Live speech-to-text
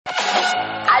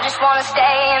just wanna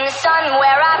stay in the sun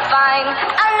where I find.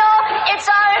 I know it's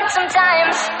hard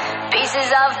sometimes. Pieces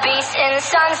of peace in the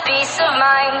sun's peace of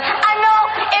mind. I know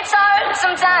it's hard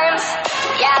sometimes.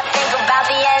 Yeah, I think about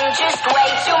the end just way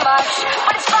too much.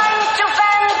 But it's fun to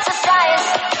fantasize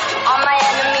on my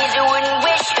enemies who wouldn't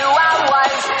wish who I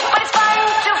was. But it's fun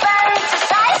to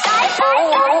fantasize. Oh,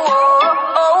 oh, oh,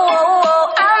 oh, oh, oh,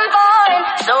 I'm bored,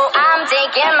 so I'm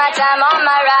taking my time on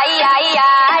my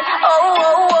ride. Oh,